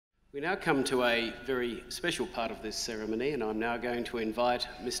We now come to a very special part of this ceremony, and I'm now going to invite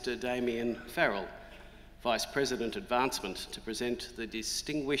Mr. Damien Farrell, Vice President Advancement, to present the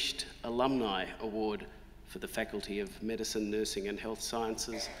Distinguished Alumni Award for the Faculty of Medicine, Nursing and Health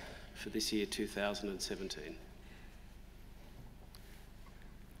Sciences for this year 2017.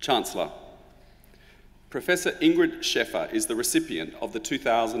 Chancellor, Professor Ingrid Scheffer is the recipient of the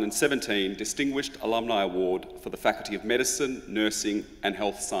 2017 Distinguished Alumni Award for the Faculty of Medicine, Nursing and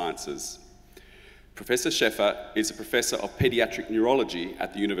Health Sciences. Professor Scheffer is a Professor of Paediatric Neurology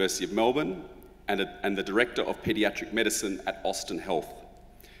at the University of Melbourne and the Director of Paediatric Medicine at Austin Health.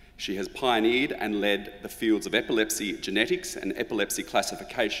 She has pioneered and led the fields of epilepsy genetics and epilepsy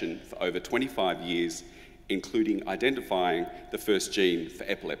classification for over 25 years, including identifying the first gene for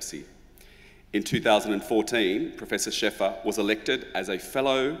epilepsy. In 2014, Professor Scheffer was elected as a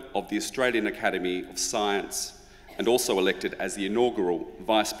Fellow of the Australian Academy of Science and also elected as the inaugural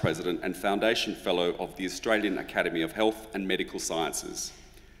Vice President and Foundation Fellow of the Australian Academy of Health and Medical Sciences.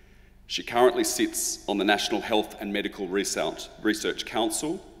 She currently sits on the National Health and Medical Research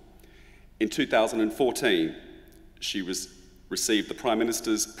Council. In 2014, she received the Prime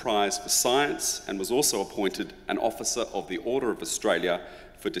Minister's Prize for Science and was also appointed an Officer of the Order of Australia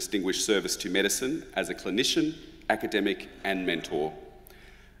for Distinguished Service to Medicine as a clinician, academic and mentor.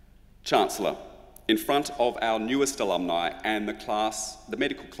 Chancellor, in front of our newest alumni and the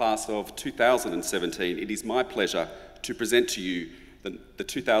medical class of 2017, it is my pleasure to present to you the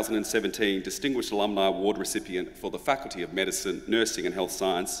 2017 Distinguished Alumni Award recipient for the Faculty of Medicine, Nursing and Health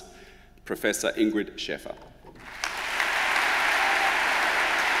Science, Professor Ingrid Scheffer.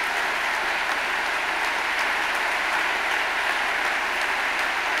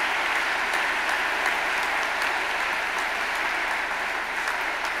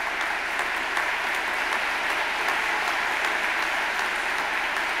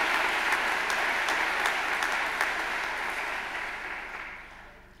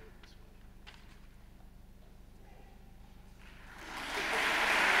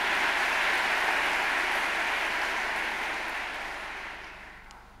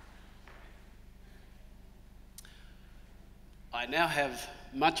 I now have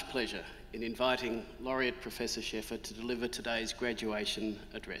much pleasure in inviting Laureate Professor Scheffer to deliver today's graduation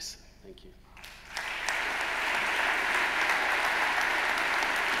address. Thank you.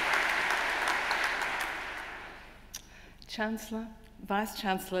 Chancellor,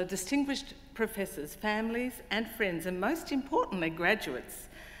 Vice-Chancellor, distinguished professors, families and friends, and most importantly, graduates,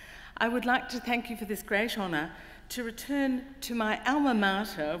 I would like to thank you for this great honour to return to my alma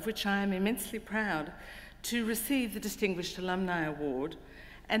mater, of which I am immensely proud, to receive the Distinguished Alumni Award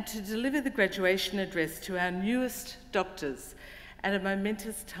and to deliver the graduation address to our newest doctors at a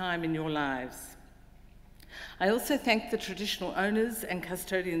momentous time in your lives. I also thank the traditional owners and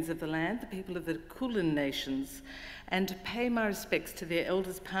custodians of the land, the people of the Kulin Nations, and pay my respects to their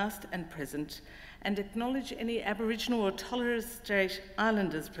elders past and present, and acknowledge any Aboriginal or Torres Strait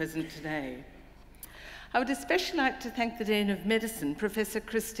Islanders present today. I would especially like to thank the Dean of Medicine, Professor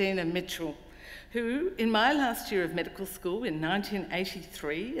Christina Mitchell, who, in my last year of medical school in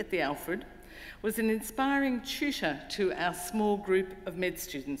 1983 at the Alfred, was an inspiring tutor to our small group of med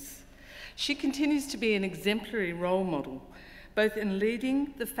students. She continues to be an exemplary role model, both in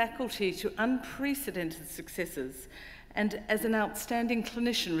leading the faculty to unprecedented successes and as an outstanding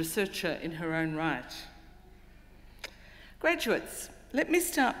clinician researcher in her own right. Graduates, let me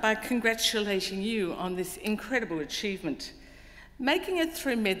start by congratulating you on this incredible achievement. Making it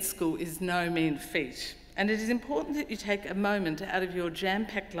through med school is no mean feat, and it is important that you take a moment out of your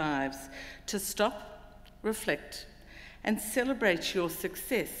jam-packed lives to stop, reflect, and celebrate your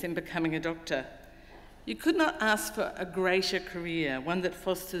success in becoming a doctor. You could not ask for a greater career, one that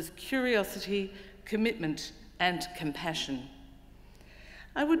fosters curiosity, commitment, and compassion.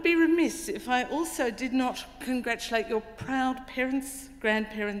 I would be remiss if I also did not congratulate your proud parents,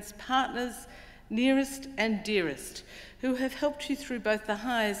 grandparents, partners, nearest and dearest, who have helped you through both the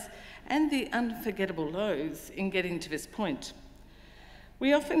highs and the unforgettable lows in getting to this point.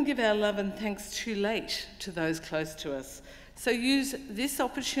 We often give our love and thanks too late to those close to us, so use this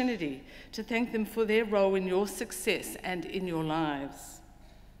opportunity to thank them for their role in your success and in your lives.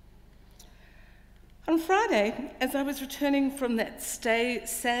 On Friday, as I was returning from that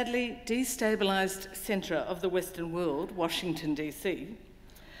sadly destabilised centre of the Western world, Washington, DC,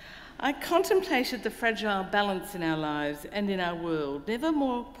 I contemplated the fragile balance in our lives and in our world, never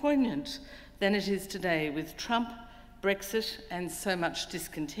more poignant than it is today with Trump, Brexit, and so much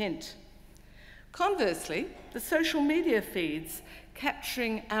discontent. Conversely, the social media feeds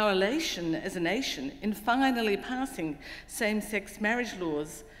capturing our elation as a nation in finally passing same-sex marriage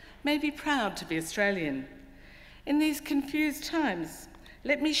laws may be proud to be Australian. In these confused times,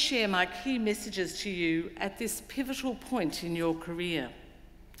 let me share my key messages to you at this pivotal point in your career.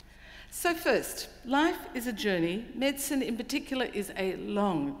 So first, life is a journey. Medicine in particular is a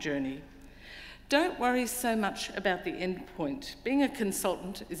long journey. Don't worry so much about the end point. Being a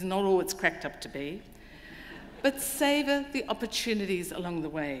consultant is not all it's cracked up to be, but savour the opportunities along the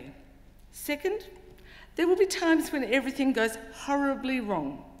way. Second, there will be times when everything goes horribly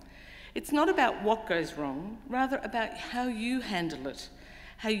wrong. It's not about what goes wrong, rather about how you handle it,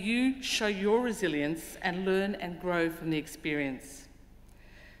 how you show your resilience and learn and grow from the experience.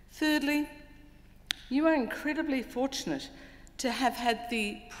 Thirdly, you are incredibly fortunate to have had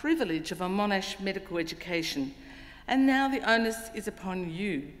the privilege of a Monash medical education, and now the onus is upon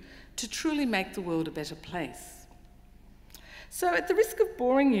you to truly make the world a better place. So at the risk of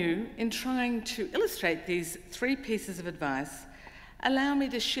boring you in trying to illustrate these 3 pieces of advice, allow me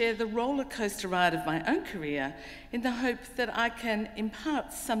to share the roller coaster ride of my own career in the hope that I can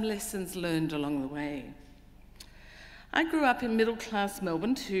impart some lessons learned along the way. I grew up in middle-class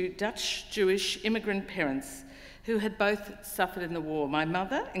Melbourne to Dutch, Jewish immigrant parents who had both suffered in the war. My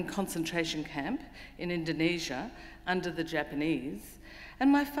mother in concentration camp in Indonesia under the Japanese,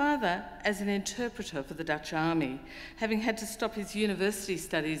 and my father as an interpreter for the Dutch army, having had to stop his university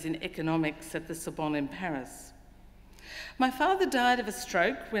studies in economics at the Sorbonne in Paris. My father died of a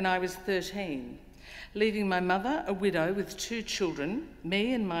stroke when I was 13, leaving my mother a widow with 2 children,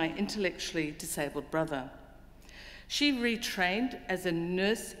 me and my intellectually disabled brother. She retrained as a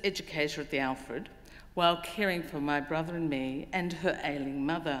nurse educator at the Alfred while caring for my brother and me and her ailing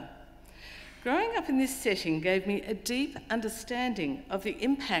mother. Growing up in this setting gave me a deep understanding of the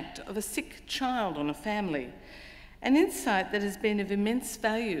impact of a sick child on a family, an insight that has been of immense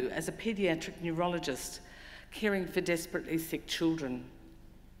value as a paediatric neurologist caring for desperately sick children.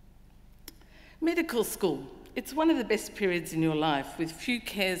 Medical school. It's one of the best periods in your life with few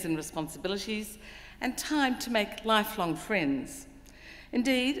cares and responsibilities and time to make lifelong friends.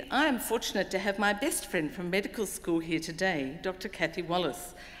 Indeed, I am fortunate to have my best friend from medical school here today, Dr. Kathy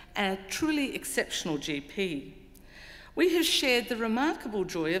Wallace, a truly exceptional GP. We have shared the remarkable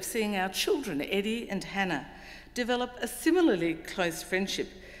joy of seeing our children, Eddie and Hannah, develop a similarly close friendship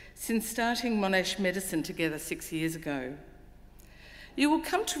since starting Monash Medicine together 6 years ago. You will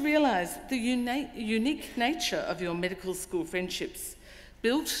come to realise the unique nature of your medical school friendships,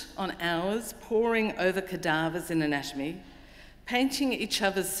 built on hours poring over cadavers in anatomy, painting each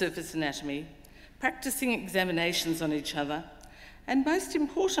other's surface anatomy, practicing examinations on each other, and most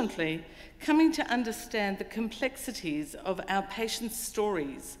importantly, coming to understand the complexities of our patients'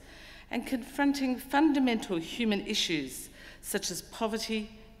 stories and confronting fundamental human issues such as poverty,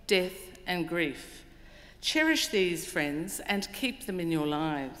 death, and grief. Cherish these friends and keep them in your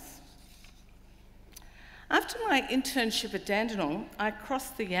lives. After my internship at Dandenong, I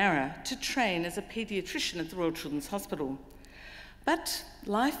crossed the Yarra to train as a paediatrician at the Royal Children's Hospital. But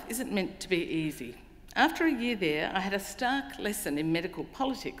life isn't meant to be easy. After a year there, I had a stark lesson in medical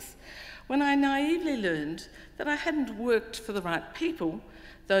politics when I naively learned that I hadn't worked for the right people,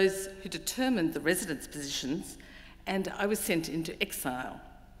 those who determined the residence positions, and I was sent into exile.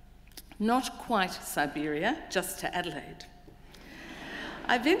 Not quite Siberia, just to Adelaide.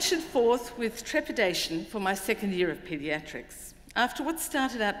 I ventured forth with trepidation for my 2nd year of paediatrics. After what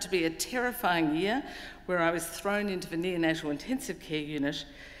started out to be a terrifying year, where I was thrown into the neonatal intensive care unit,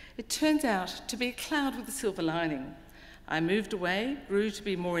 it turns out to be a cloud with a silver lining. I moved away, grew to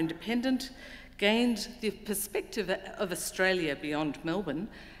be more independent, gained the perspective of Australia beyond Melbourne,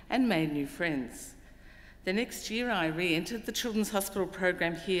 and made new friends. The next year, I re-entered the Children's Hospital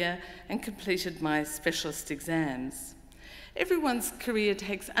program here and completed my specialist exams. Everyone's career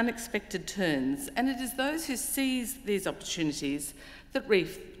takes unexpected turns, and it is those who seize these opportunities that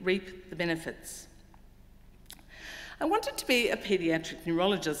reap the benefits. I wanted to be a paediatric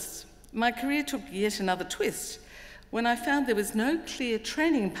neurologist. My career took yet another twist when I found there was no clear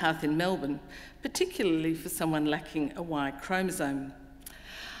training path in Melbourne, particularly for someone lacking a Y chromosome.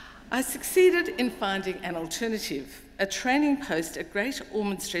 I succeeded in finding an alternative, a training post at Great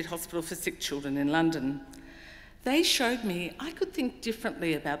Ormond Street Hospital for Sick Children in London. They showed me I could think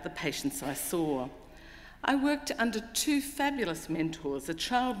differently about the patients I saw. I worked under 2 fabulous mentors, a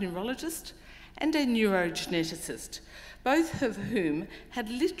child neurologist and a neurogeneticist, both of whom had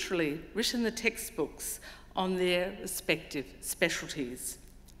literally written the textbooks on their respective specialties.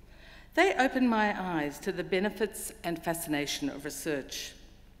 They opened my eyes to the benefits and fascination of research.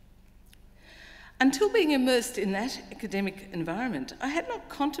 Until being immersed in that academic environment, I had not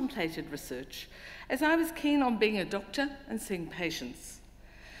contemplated research, as I was keen on being a doctor and seeing patients.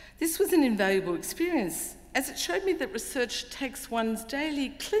 This was an invaluable experience, as it showed me that research takes one's daily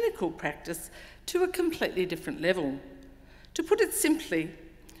clinical practice to a completely different level. To put it simply,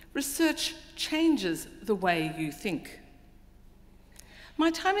 research changes the way you think. My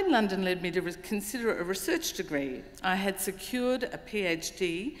time in London led me to consider a research degree. I had secured a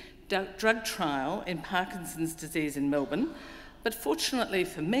PhD drug trial in Parkinson's disease in Melbourne, but fortunately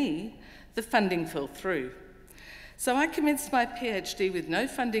for me, the funding fell through. So I commenced my PhD with no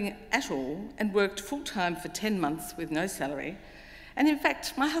funding at all and worked full-time for 10 months with no salary. And in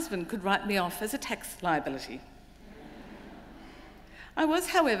fact, my husband could write me off as a tax liability. I was,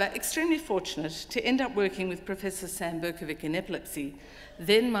 however, extremely fortunate to end up working with Professor Sam Berkovic in epilepsy,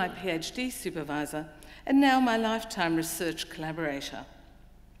 then my PhD supervisor, and now my lifetime research collaborator.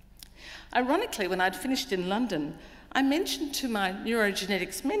 Ironically, when I'd finished in London, I mentioned to my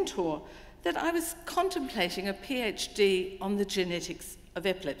neurogenetics mentor that I was contemplating a PhD on the genetics of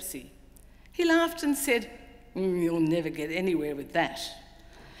epilepsy. He laughed and said, "You'll never get anywhere with that."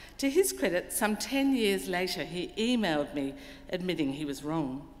 To his credit, some 10 years later, he emailed me admitting he was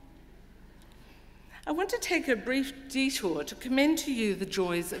wrong. I want to take a brief detour to commend to you the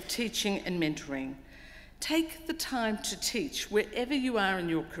joys of teaching and mentoring. Take the time to teach wherever you are in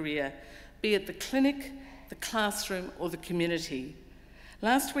your career, be it the clinic, the classroom, or the community.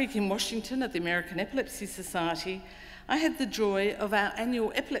 Last week in Washington at the American Epilepsy Society, I had the joy of our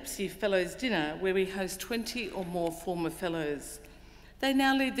annual Epilepsy Fellows Dinner, where we host 20 or more former fellows. They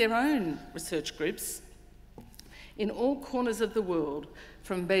now lead their own research groups in all corners of the world,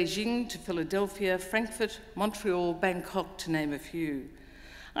 from Beijing to Philadelphia, Frankfurt, Montreal, Bangkok, to name a few.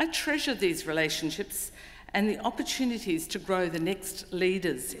 I treasure these relationships and the opportunities to grow the next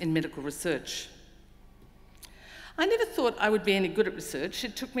leaders in medical research. I never thought I would be any good at research.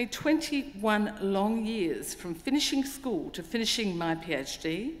 It took me 21 long years from finishing school to finishing my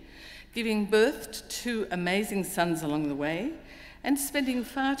PhD, giving birth to 2 amazing sons along the way, and spending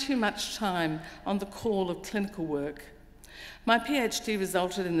far too much time on the call of clinical work. My PhD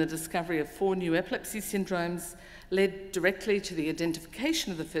resulted in the discovery of 4 new epilepsy syndromes, led directly to the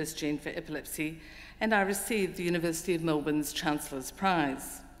identification of the first gene for epilepsy, and I received the University of Melbourne's Chancellor's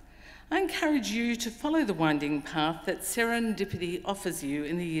Prize. I encourage you to follow the winding path that serendipity offers you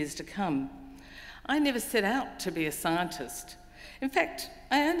in the years to come. I never set out to be a scientist. In fact,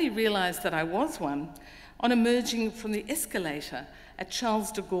 I only realised that I was one on emerging from the escalator at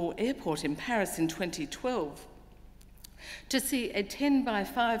Charles de Gaulle Airport in Paris in 2012 to see a 10 by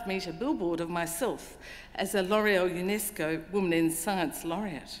 5 metre billboard of myself as a L'Oreal UNESCO Woman in Science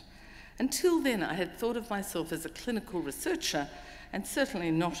Laureate. Until then, I had thought of myself as a clinical researcher and certainly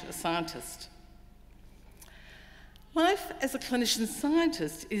not a scientist. Life as a clinician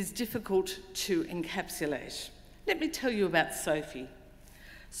scientist is difficult to encapsulate. Let me tell you about Sophie.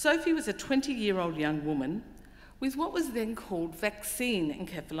 Sophie was a 20-year-old young woman with what was then called vaccine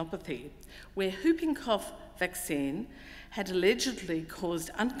encephalopathy, where whooping cough vaccine had allegedly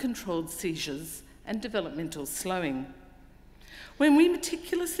caused uncontrolled seizures and developmental slowing. When we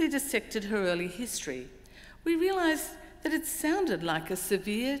meticulously dissected her early history, we realised that it sounded like a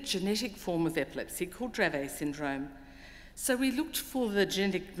severe genetic form of epilepsy called Dravet syndrome. So we looked for the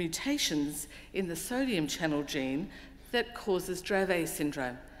genetic mutations in the sodium channel gene that causes Dravet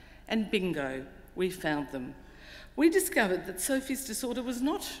syndrome, and bingo, we found them. We discovered that Sophie's disorder was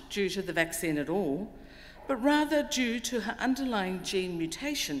not due to the vaccine at all, but rather due to her underlying gene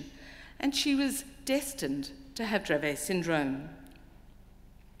mutation, and she was destined to have Dravet syndrome.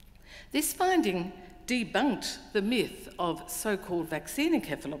 This finding debunked the myth of so-called vaccine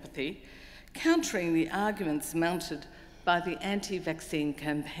encephalopathy, countering the arguments mounted by the anti-vaccine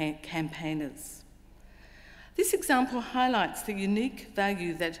campaigners. This example highlights the unique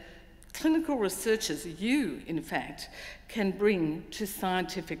value that clinical researchers, you in fact, can bring to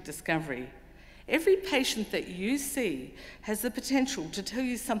scientific discovery. Every patient that you see has the potential to tell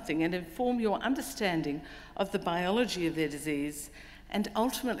you something and inform your understanding of the biology of their disease and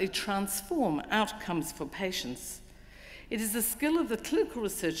ultimately transform outcomes for patients. It is the skill of the clinical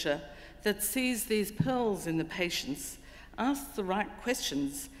researcher that sees these pearls in the patients, asks the right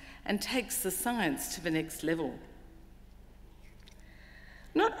questions, and takes the science to the next level.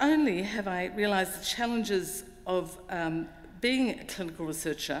 Not only have I realised the challenges of being a clinical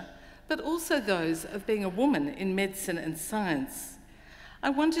researcher, but also those of being a woman in medicine and science. I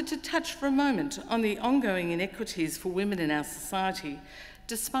wanted to touch for a moment on the ongoing inequities for women in our society,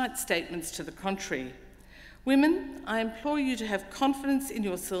 despite statements to the contrary. Women, I implore you to have confidence in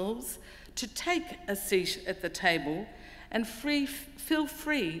yourselves, to take a seat at the table, and feel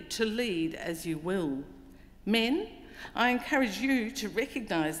free to lead as you will. Men, I encourage you to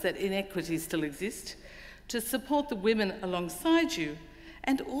recognise that inequities still exist, to support the women alongside you,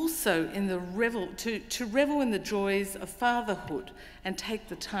 and also to revel in the joys of fatherhood and take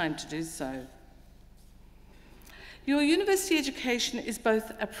the time to do so. Your university education is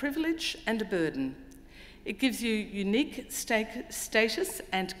both a privilege and a burden. It gives you unique status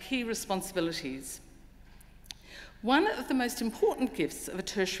and key responsibilities. One of the most important gifts of a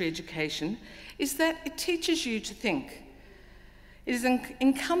tertiary education is that it teaches you to think. It is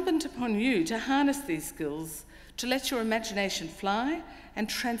incumbent upon you to harness these skills, to let your imagination fly and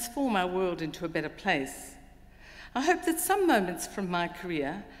transform our world into a better place. I hope that some moments from my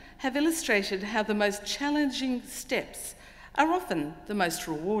career have illustrated how the most challenging steps are often the most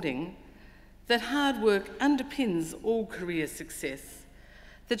rewarding, that hard work underpins all career success,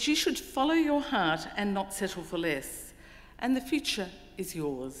 that you should follow your heart and not settle for less, and the future is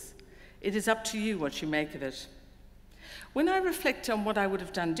yours. It is up to you what you make of it. When I reflect on what I would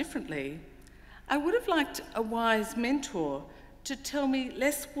have done differently, I would have liked a wise mentor to tell me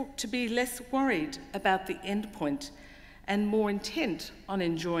to be less worried about the end point and more intent on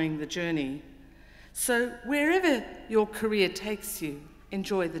enjoying the journey. So wherever your career takes you,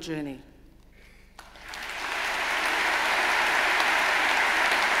 enjoy the journey.